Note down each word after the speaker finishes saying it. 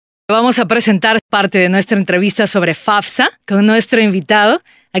Vamos a presentar parte de nuestra entrevista sobre FAFSA con nuestro invitado,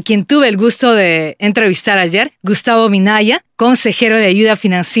 a quien tuve el gusto de entrevistar ayer, Gustavo Minaya, consejero de ayuda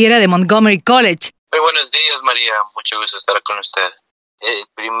financiera de Montgomery College. Muy buenos días, María. Mucho gusto estar con usted. El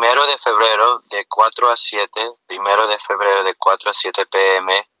 1 de febrero de 4 a 7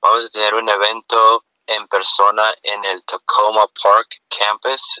 p.m. vamos a tener un evento en persona en el Takoma Park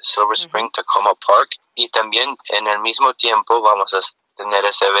campus, Silver Spring, Takoma Park. Y también en el mismo tiempo vamos a tener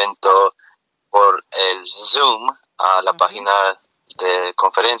ese evento por el Zoom, a la página de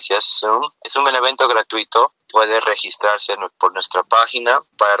conferencias Zoom. Es un evento gratuito. Puede registrarse por nuestra página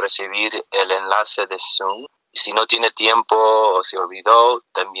para recibir el enlace de Zoom. Si no tiene tiempo o se olvidó,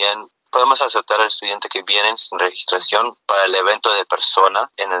 también podemos aceptar al estudiante que vienen sin registración para el evento de persona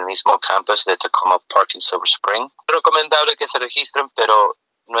en el mismo campus de Takoma Park en Silver Spring. Es recomendable que se registren, pero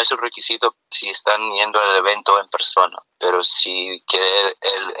no es un requisito si están yendo al evento en persona. Pero si quiere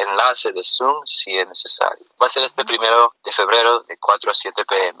el enlace de Zoom, sí es necesario. Va a ser este 1 de febrero de 4 a 7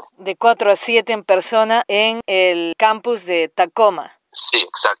 p.m. De 4 a 7 en persona en el campus de Takoma. Sí,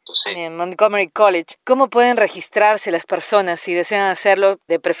 exacto, sí. En Montgomery College. ¿Cómo pueden registrarse las personas si desean hacerlo,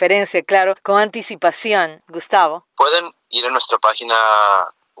 de preferencia, claro, con anticipación, Gustavo? Pueden ir a nuestra página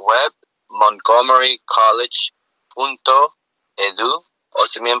web, montgomerycollege.edu, o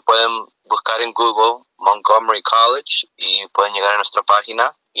también pueden buscar en Google Montgomery College y pueden llegar a nuestra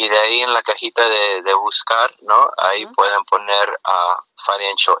página. Y de ahí en la cajita de buscar, ¿no? Ahí pueden poner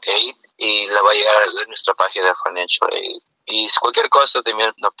Financial Aid y le va a llegar a nuestra página de Financial Aid. Y cualquier cosa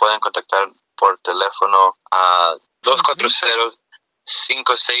también nos pueden contactar por teléfono a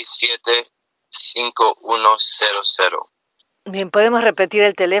 240-567-5100. Bien, ¿podemos repetir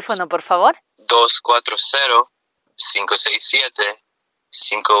el teléfono, por favor?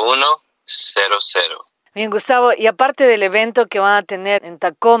 240-567-5100. Bien, Gustavo, y aparte del evento que van a tener en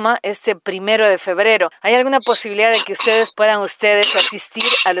Takoma este 1 de febrero, ¿hay alguna posibilidad de que puedan asistir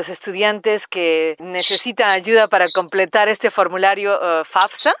a los estudiantes que necesitan ayuda para completar este formulario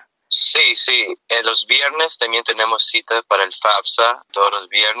FAFSA? Sí. Los viernes también tenemos citas para el FAFSA. Todos los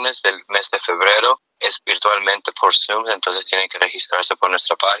viernes del mes de febrero es virtualmente por Zoom, entonces tienen que registrarse por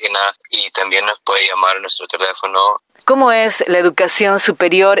nuestra página y también nos puede llamar a nuestro teléfono. ¿Cómo es la educación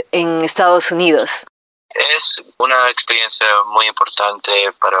superior en Estados Unidos? Es una experiencia muy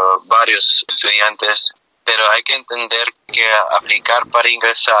importante para varios estudiantes, pero hay que entender que aplicar para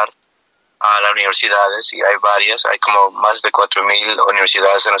ingresar a las universidades, y hay varias, hay como más de 4,000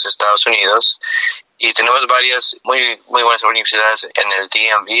 universidades en los Estados Unidos, y tenemos varias muy buenas universidades en el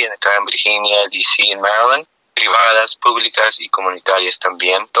DMV, acá en Virginia, DC, en Maryland, privadas, públicas y comunitarias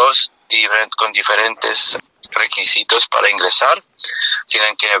también, todos con diferentes requisitos para ingresar.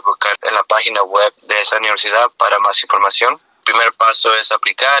 Tienen que buscar en la página web de esa universidad para más información. El primer paso es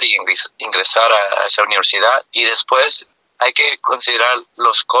aplicar y ingresar a esa universidad, y después hay que considerar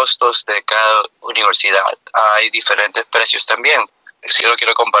los costos de cada universidad. Hay diferentes precios también. Si yo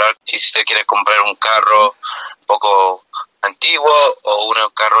quiero comparar, si usted quiere comprar un carro un poco antiguo o un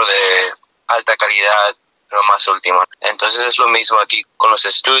carro de alta calidad, lo más último. Entonces es lo mismo aquí con los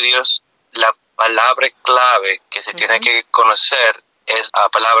estudios. La palabra clave que se tiene que conocer es la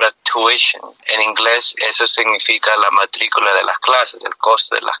palabra tuition. En inglés eso significa la matrícula de las clases, el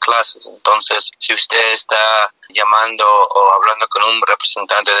costo de las clases. Entonces, si usted está llamando o hablando con un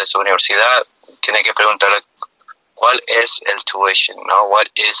representante de su universidad, tiene que preguntarle cuál es el tuition, ¿no? What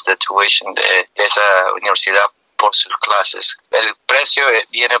is the tuition de esa universidad por sus clases. El precio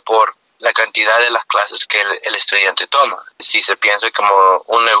viene por la cantidad de las clases que el estudiante toma. Si se piensa como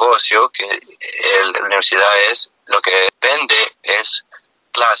un negocio, que la universidad lo que vende es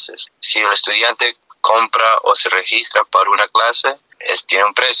clases. Si el estudiante compra o se registra para una clase, tiene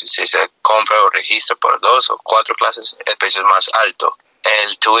un precio. Si se compra o registra por 2 o 4 clases, el precio es más alto.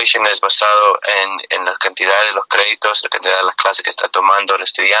 El tuition es basado en la cantidad de los créditos, la cantidad de las clases que está tomando el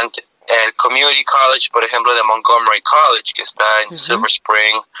estudiante. El Community College, por ejemplo, de Montgomery College, que está en Silver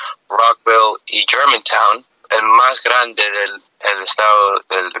Spring, Rockville y Germantown, el más grande del estado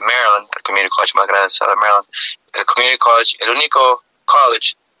de Maryland, el Community College más grande del estado de Maryland. El Community College, el único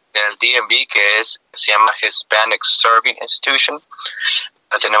college del DMV que se llama Hispanic Serving Institution.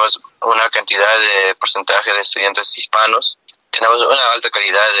 Tenemos una cantidad de porcentaje de estudiantes hispanos. Tenemos una alta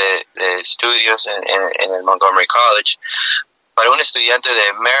calidad de estudios en el Montgomery College. Para un estudiante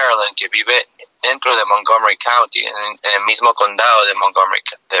de Maryland que vive dentro de Montgomery County, en el mismo condado de Montgomery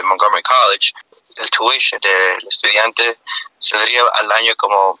College, el tuition del estudiante saldría al año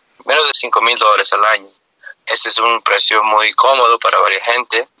como menos de $5,000 al año. Este es un precio muy cómodo para varias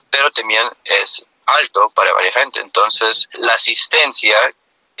gente, pero también es alto para varias gente. Entonces, la asistencia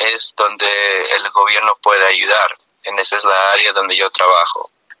es donde el gobierno puede ayudar. En esa es la área donde yo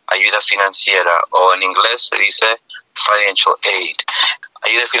trabajo. Ayuda financiera, o en inglés se dice financial aid.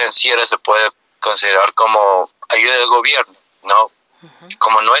 Ayuda financiera se puede considerar como ayuda del gobierno, ¿no?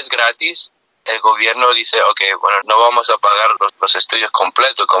 Como no es gratis, el gobierno dice, bueno, no vamos a pagar los estudios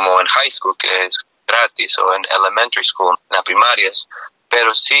completos como en high school, que es gratis, o en elementary school, en las primarias,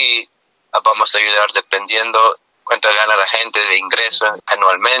 pero sí vamos a ayudar dependiendo cuánto gana la gente de ingreso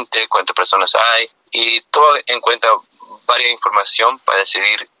anualmente, cuántas personas hay, y todo en cuenta varias información para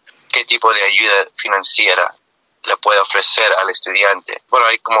decidir qué tipo de ayuda financiera le puede ofrecer al estudiante. Bueno,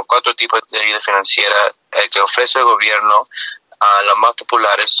 hay como 4 tipos de ayuda financiera que ofrece el gobierno. Los más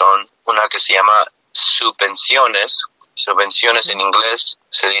populares son una que se llama subvenciones. Subvenciones en inglés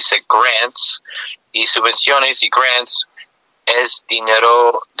se dice grants, y subvenciones y grants es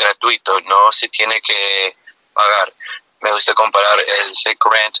dinero gratuito, no se tiene que pagar. Me gusta comparar ese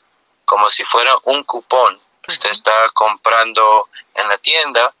grant como si fuera un cupón. Usted está comprando en la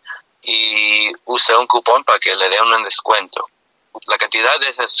tienda y usa un cupón para que le den un descuento. La cantidad de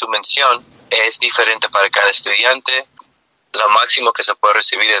esa subvención es diferente para cada estudiante. Lo máximo que se puede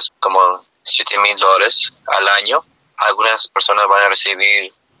recibir es como $7,000 al año. Algunas personas van a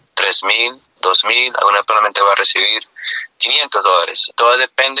recibir $3,000, $2,000, algunas solamente van a recibir $500. Todo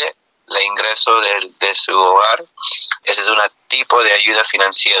depende del ingreso de su hogar. Ese es un tipo de ayuda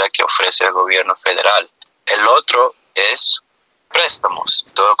financiera que ofrece el gobierno federal. El otro es préstamos.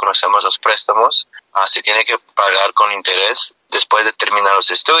 Todos conocemos los préstamos. Se tiene que pagar con interés después de terminar los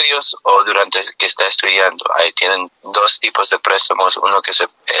estudios o durante que está estudiando. Ahí tienen 2 tipos de préstamos. Uno que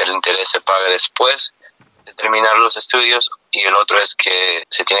el interés se paga después de terminar los estudios, y el otro es que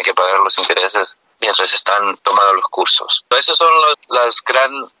se tiene que pagar los intereses mientras están tomando los cursos. Esas son las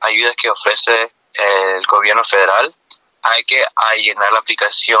gran ayudas que ofrece el gobierno federal. Hay que llenar la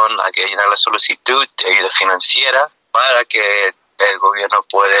aplicación, hay que llenar la solicitud de ayuda financiera para que el gobierno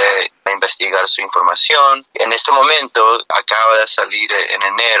puede investigar su información. En este momento acaba de salir en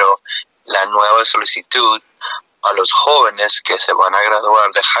enero la nueva solicitud a los jóvenes que se van a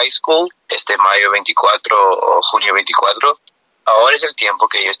graduar de high school mayo 24 o junio 24. Ahora es el tiempo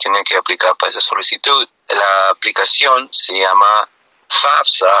que ellos tienen que aplicar para esa solicitud. La aplicación se llama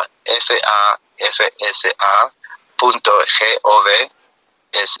FAFSA, FAFSA.gov.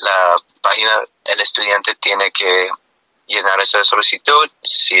 Es la página. El estudiante tiene que llenar esa solicitud.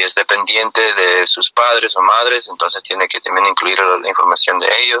 Si es dependiente de sus padres o madres, entonces tiene que también incluir la información de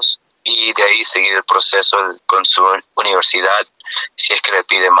ellos, y de ahí seguir el proceso con su universidad si es que le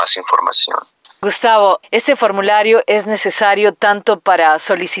pide más información. Gustavo, ¿este formulario es necesario tanto para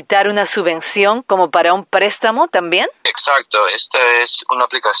solicitar una subvención como para un préstamo también? Exacto, esta es una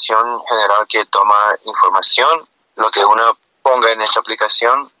aplicación general que toma información. Lo que uno ponga en esa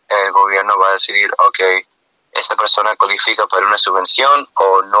aplicación, el gobierno va a decidir, esta persona cualifica para una subvención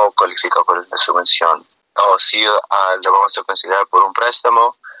o no cualifica para una subvención, o si le vamos a considerar por un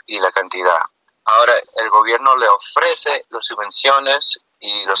préstamo y la cantidad. Ahora, el gobierno le ofrece las subvenciones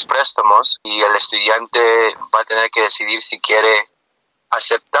y los préstamos, y el estudiante va a tener que decidir si quiere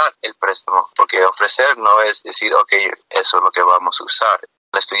aceptar el préstamo, porque ofrecer no es decir, eso es lo que vamos a usar.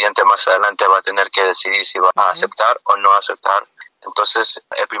 El estudiante más adelante va a tener que decidir si va a aceptar o no aceptar. Entonces,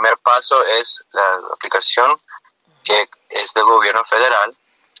 el primer paso es la aplicación, que es del gobierno federal,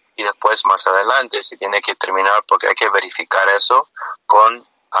 y después más adelante se tiene que terminar, porque hay que verificar eso con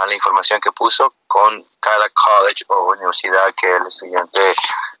la información que puso con cada college o universidad que el estudiante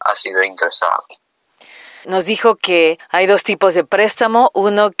ha sido ingresado. Nos dijo que hay 2 tipos de préstamo,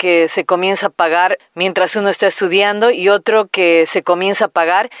 uno que se comienza a pagar mientras uno está estudiando y otro que se comienza a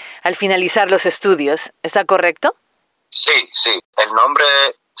pagar al finalizar los estudios. ¿Está correcto? Sí. El nombre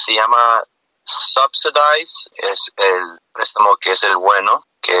se llama subsidize, es el préstamo que es el bueno,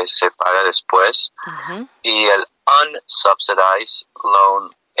 que se paga después, y el unsubsidized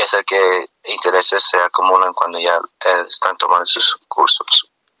loan es el que intereses se acumulan cuando ya están tomando sus cursos.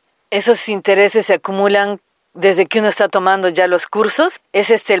 ¿Esos intereses se acumulan desde que uno está tomando ya los cursos? ¿Es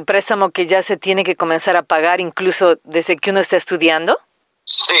el préstamo que ya se tiene que comenzar a pagar incluso desde que uno está estudiando?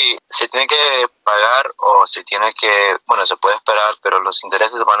 Sí, se tiene que pagar o se tiene que, se puede esperar, pero los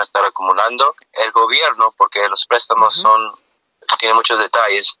intereses van a estar acumulando. El gobierno, porque los préstamos tienen muchos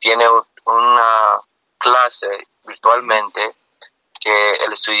detalles, tiene una clase virtualmente que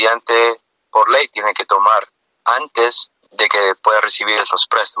el estudiante por ley tiene que tomar antes de que pueda recibir esos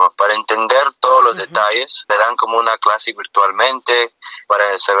préstamos. Para entender todos los detalles, le dan como una clase virtualmente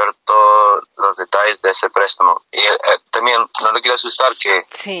para saber todos los detalles de ese préstamo. Y también no le quiero asustar que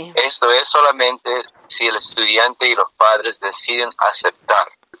esto es solamente si el estudiante y los padres deciden aceptar.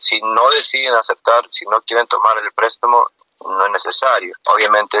 si no deciden aceptar, si no quieren tomar el préstamo, no es necesario.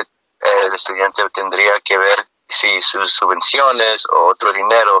 Obviamente el estudiante tendría que ver si sus subvenciones o otro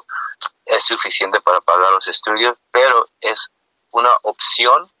dinero es suficiente para pagar los estudios, pero es una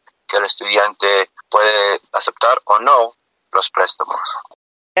opción que el estudiante puede aceptar o no los préstamos.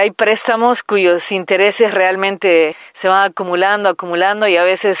 Hay préstamos cuyos intereses realmente se van acumulando y a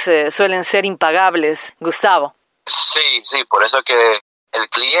veces suelen ser impagables. Gustavo. Sí, por eso que el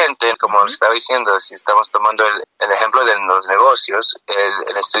cliente, como estaba diciendo, si estamos tomando el ejemplo de los negocios,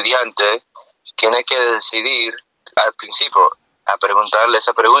 el estudiante tiene que decidir al principio a preguntarle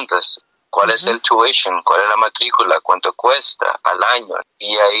esas preguntas. ¿Cuál es el tuition? ¿Cuál es la matrícula? ¿Cuánto cuesta al año?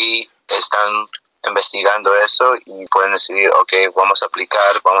 Y ahí están investigando eso y pueden decidir, vamos a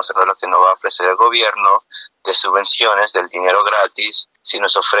aplicar, vamos a ver lo que nos va a ofrecer el gobierno de subvenciones, del dinero gratis. Si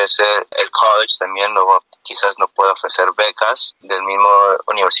nos ofrece el college, también quizás nos puede ofrecer becas del mismo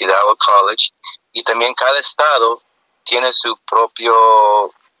universidad o college. Y también cada estado tiene su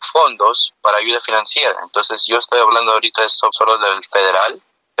propio fondos para ayuda financiera. Entonces yo estoy hablando ahorita solo del federal,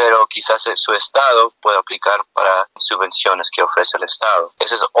 pero quizás su estado puede aplicar para subvenciones que ofrece el estado.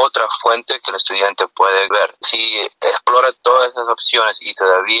 Esa es otra fuente que el estudiante puede ver. Si explora todas esas opciones y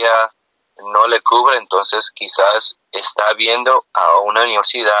todavía no le cubre, entonces quizás está viendo a una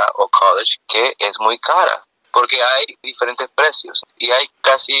universidad o college que es muy cara, porque hay diferentes precios y hay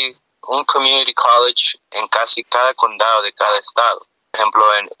casi un community college en casi cada condado de cada estado. Por ejemplo,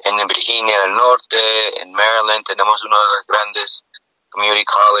 en Virginia del Norte, en Maryland, tenemos uno de los grandes community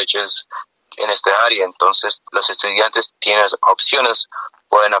colleges en esta área. Entonces los estudiantes tienen opciones,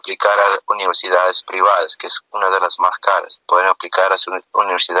 pueden aplicar a universidades privadas, que es una de las más caras, pueden aplicar a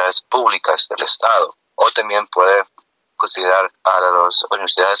universidades públicas del estado, o también pueden considerar a las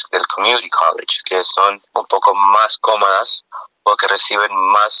universidades del community college, que son un poco más cómodas porque reciben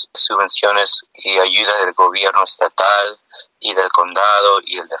más subvenciones y ayuda del gobierno estatal y del condado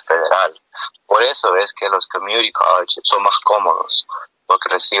y el de federal. Por eso es que los community colleges son más cómodos, porque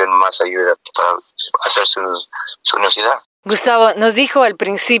reciben más ayuda para hacer su universidad. Gustavo, nos dijo al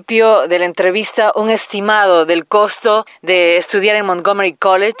principio de la entrevista un estimado del costo de estudiar en Montgomery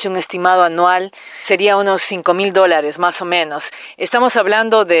College, un estimado anual, sería unos $5,000 más o menos. Estamos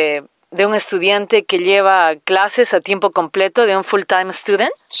hablando de un estudiante que lleva clases a tiempo completo, de un full-time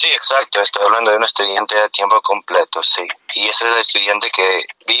student. Sí, exacto. Estoy hablando de un estudiante a tiempo completo, sí. Y ese es el estudiante que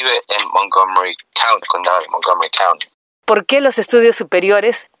vive en Montgomery County, condado de Montgomery County. ¿Por qué los estudios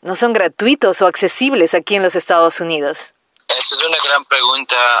superiores no son gratuitos o accesibles aquí en los Estados Unidos? Esa es una gran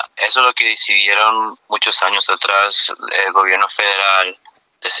pregunta. Eso es lo que decidieron muchos años atrás el gobierno federal,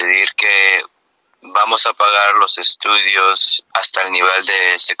 decidir que vamos a pagar los estudios hasta el nivel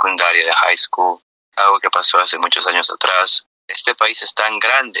de secundaria, de high school, algo que pasó hace muchos años atrás. Este país es tan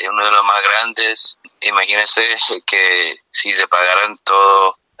grande, uno de los más grandes. Imagínense que si se pagaran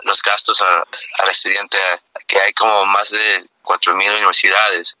todos los gastos al estudiante, que hay como más de 4,000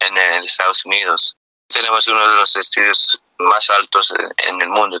 universidades en Estados Unidos. Tenemos uno de los estudios más altos en el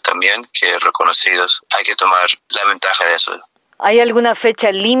mundo también, que reconocidos. Hay que tomar la ventaja de eso. ¿Hay alguna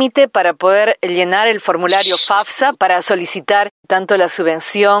fecha límite para poder llenar el formulario FAFSA para solicitar tanto la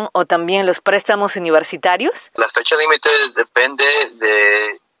subvención o también los préstamos universitarios? La fecha límite depende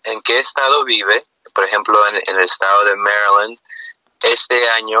de en qué estado vive. Por ejemplo, en el estado de Maryland, este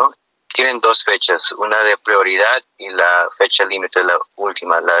año tienen dos fechas, una de prioridad y la fecha límite, la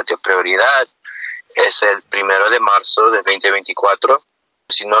última. La de prioridad es el 1 de marzo de 2024.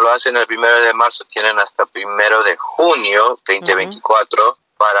 Si no lo hacen el 1 de marzo, tienen hasta 1 de junio 2024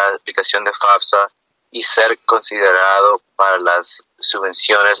 para aplicación de FAFSA y ser considerado para las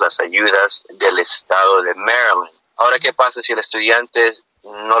subvenciones, las ayudas del estado de Maryland. Ahora, ¿qué pasa si el estudiante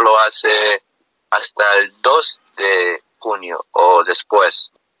no lo hace hasta el 2 de junio o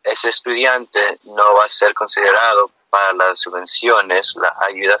después? Ese estudiante no va a ser considerado para las subvenciones, la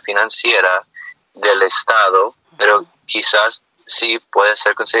ayuda financiera del estado, pero quizás sí puede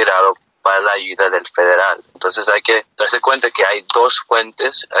ser considerado para la ayuda del federal. Entonces hay que darse cuenta que hay dos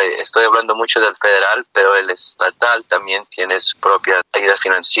fuentes. Estoy hablando mucho del federal, pero el estatal también tiene su propia ayuda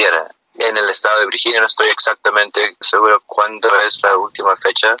financiera. En el estado de Virginia no estoy exactamente seguro cuándo es la última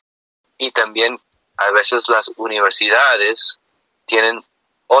fecha. Y también a veces las universidades tienen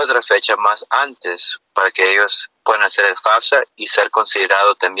otra fecha más antes para que ellos puedan hacer el FAFSA y ser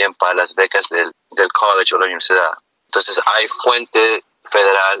considerado también para las becas del college o la universidad. Entonces hay fuente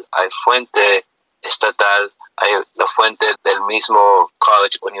federal, hay fuente estatal, hay la fuente del mismo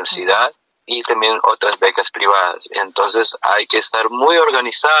college o universidad y también otras becas privadas. Entonces hay que estar muy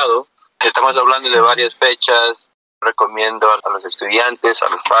organizado. Estamos hablando de varias fechas Recomiendo a los estudiantes, a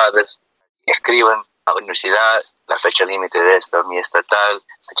los padres, que escriban a la universidad la fecha límite de esto, mi estatal,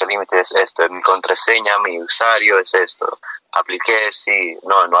 fecha límite es esto, mi contraseña, mi usuario es esto. Apliqué, sí,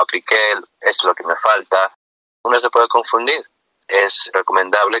 no apliqué, esto es lo que me falta. Uno se puede confundir. Es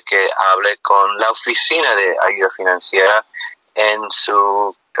recomendable que hable con la oficina de ayuda financiera en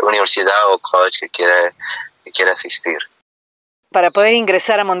su universidad o college que quiera asistir. Para poder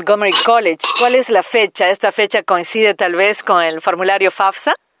ingresar a Montgomery College, ¿cuál es la fecha? ¿Esta fecha coincide tal vez con el formulario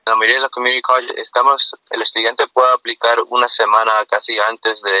FAFSA? En la mayoría de los community college el estudiante puede aplicar una semana casi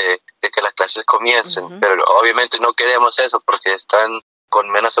antes de que las clases comiencen, pero obviamente no queremos eso porque están con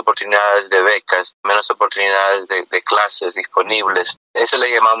menos oportunidades de becas, menos oportunidades de clases disponibles. Eso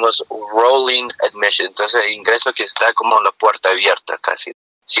le llamamos rolling admission, entonces el ingreso que está como la puerta abierta casi.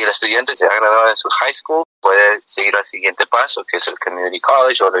 Si el estudiante se ha graduado de su high school, puede seguir al siguiente paso, que es el community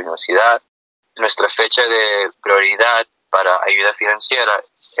college o la universidad. Nuestra fecha de prioridad para ayuda financiera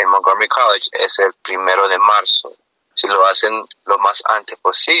en Montgomery College es el 1 de marzo. Si lo hacen lo más antes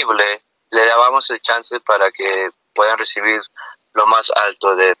posible, le damos el chance para que puedan recibir lo más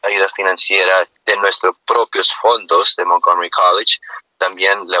alto de ayuda financiera de nuestros propios fondos de Montgomery College.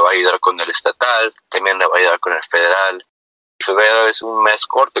 También le va a ayudar con el estatal, también le va a ayudar con el federal. Febrero es un mes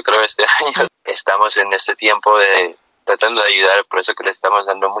corto, creo, este año. Estamos en este tiempo tratando de ayudar, por eso que le estamos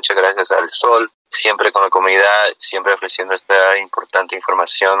dando muchas gracias al sol, siempre con la comunidad, siempre ofreciendo esta importante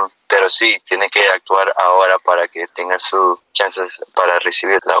información. Pero sí, tiene que actuar ahora para que tenga sus chances para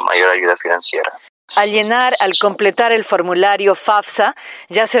recibir la mayor ayuda financiera. Al completar el formulario FAFSA,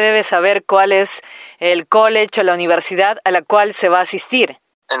 ya se debe saber cuál es el college o la universidad a la cual se va a asistir.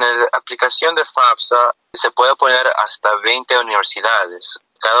 En la aplicación de FAFSA se puede poner hasta 20 universidades.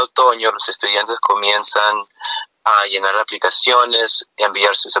 Cada otoño los estudiantes comienzan a llenar aplicaciones,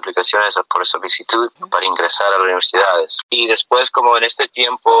 enviar sus aplicaciones por solicitud para ingresar a las universidades. Y después, como en este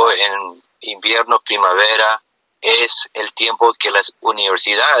tiempo, en invierno, primavera, es el tiempo que las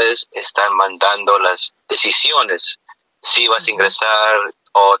universidades están mandando las decisiones. Si vas a ingresar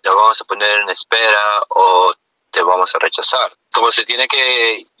o te vamos a poner en espera o te vamos a rechazar. Como se tiene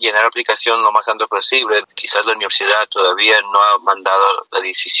que llenar la aplicación lo más antes posible, quizás la universidad todavía no ha mandado la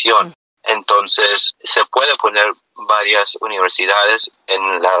decisión. Entonces, se puede poner varias universidades en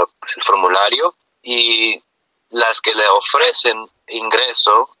el formulario y las que le ofrecen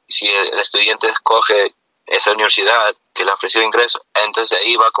ingreso, si el estudiante escoge esa universidad que le ofreció ingreso, entonces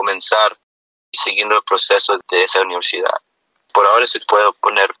ahí va a comenzar siguiendo el proceso de esa universidad. Por ahora se puede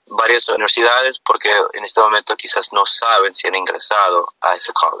poner varias universidades porque en este momento quizás no saben si han ingresado a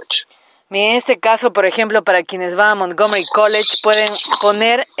ese college. En este caso, por ejemplo, para quienes van a Montgomery College, pueden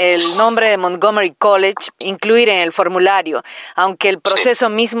poner el nombre de Montgomery College, incluir en el formulario, aunque el proceso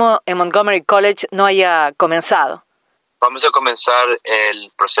mismo en Montgomery College no haya comenzado. Vamos a comenzar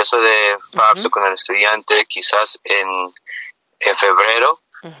el proceso de FAFSA con el estudiante quizás en febrero,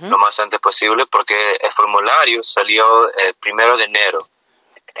 lo más antes posible, porque el formulario salió el 1 de enero.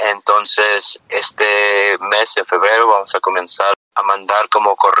 Entonces, este mes de febrero vamos a comenzar a mandar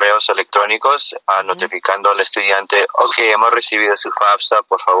como correos electrónicos notificando al estudiante, ok, hemos recibido su FAFSA,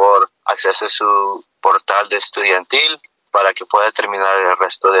 por favor, accese a su portal de estudiantil para que pueda terminar el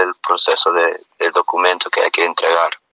resto del proceso del documento que hay que entregar.